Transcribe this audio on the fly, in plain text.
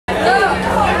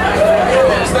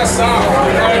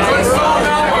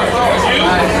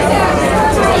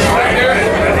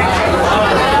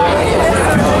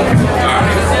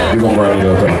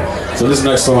So this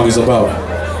next song is about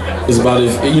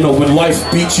if, you know, when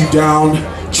life beats you down,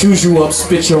 chews you up,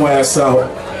 spit your ass out,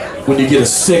 when you get a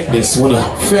sickness, when a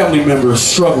family member is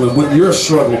struggling, when you're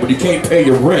struggling, when you can't pay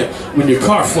your rent, when your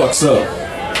car fucks up.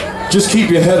 Just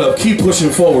keep your head up, keep pushing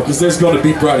forward, because there's going to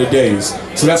be brighter days.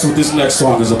 So that's what this next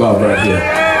song is about right here.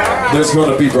 There's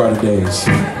going to be brighter days.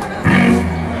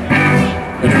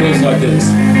 And it goes like this.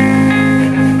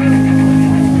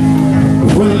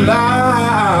 When life,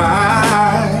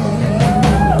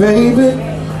 baby,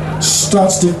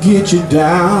 starts to get you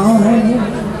down,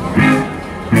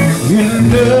 you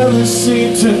never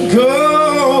seem to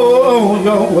go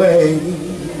your way.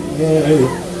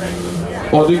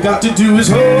 All you got to do is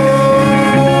hold.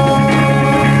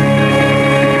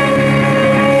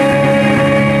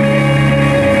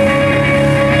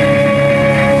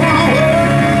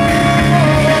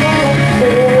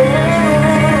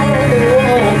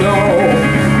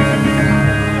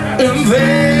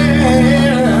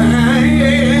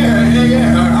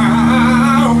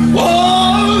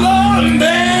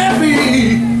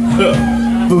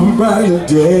 Brighter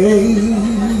day,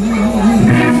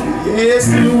 yes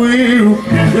it will,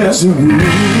 yes it will.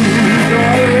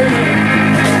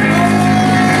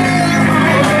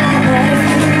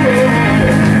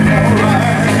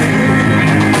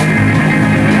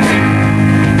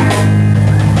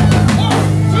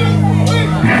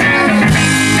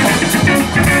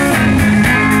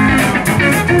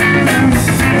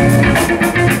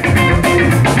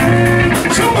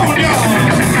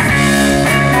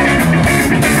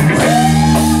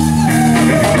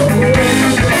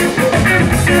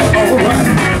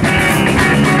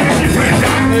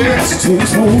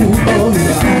 Takes hold of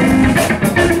life.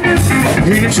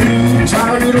 Ain't too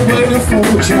tired of waiting for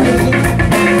a change.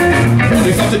 All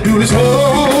you got to do is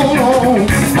hold on.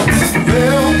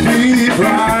 There'll be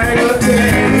brighter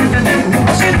days.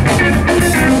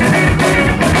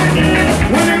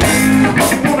 When you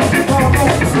wanna keep on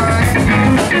fight,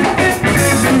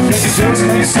 you just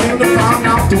can't seem to find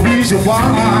out the reason why.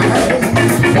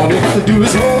 All you got to do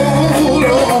is hold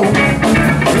on.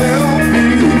 There'll be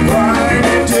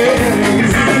brighter days.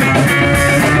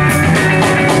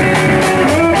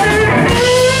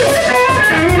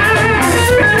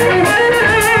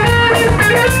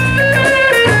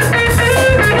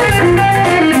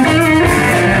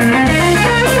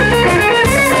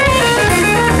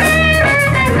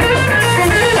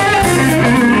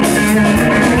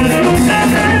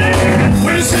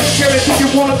 When it's scary, do you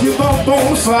wanna give up on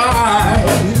the fight?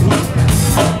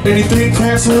 Anything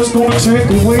cancer is gonna take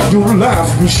away your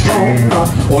life. Be strong.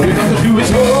 All you got to do is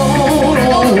hold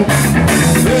on.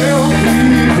 There'll be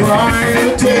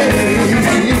brighter days.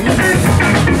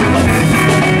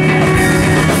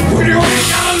 When you ain't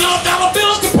got enough dollar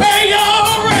bills to pay your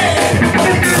rent,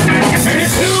 and your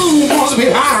two months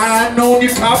behind on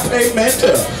your car payment,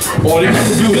 all you got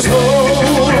to do is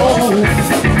hold on.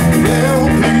 There'll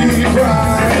be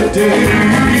brighter days.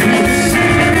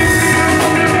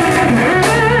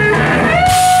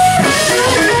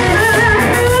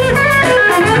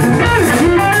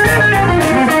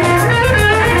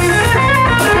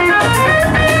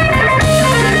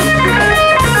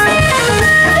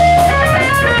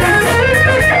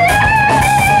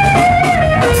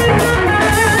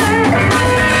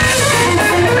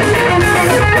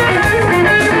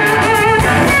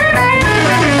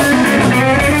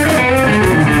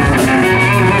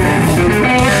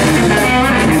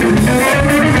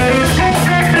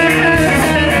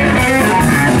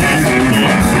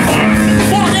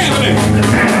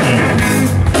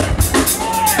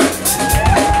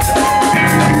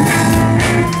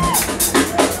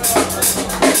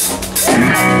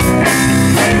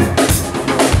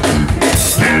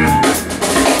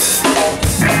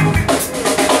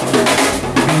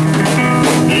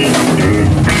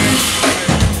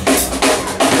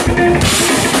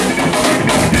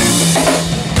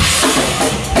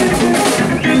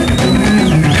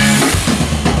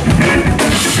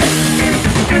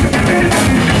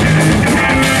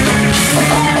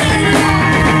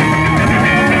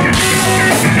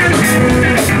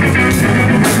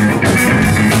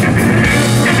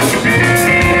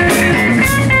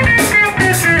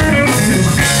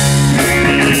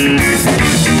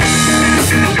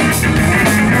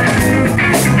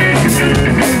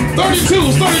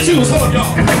 Hold on,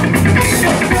 y'all.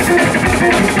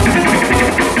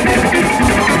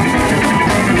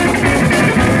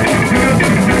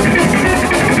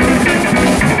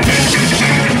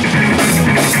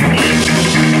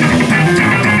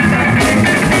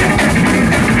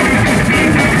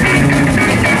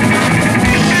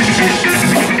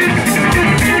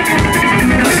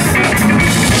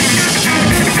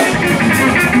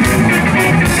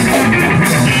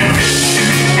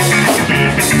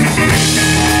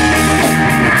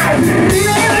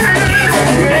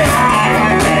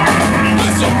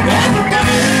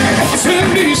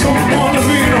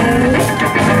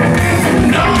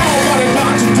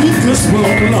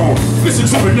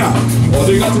 All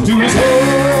they got to do is hold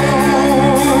on.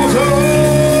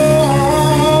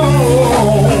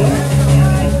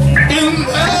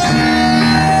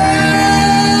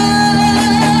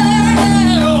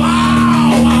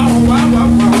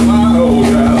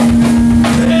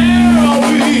 And there'll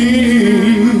be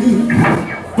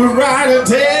brighter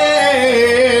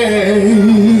days.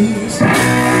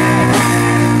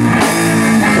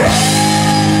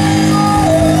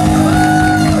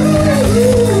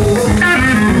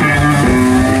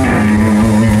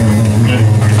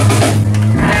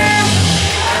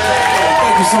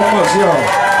 Thank you so much, y'all.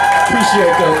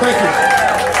 Appreciate that. Thank you.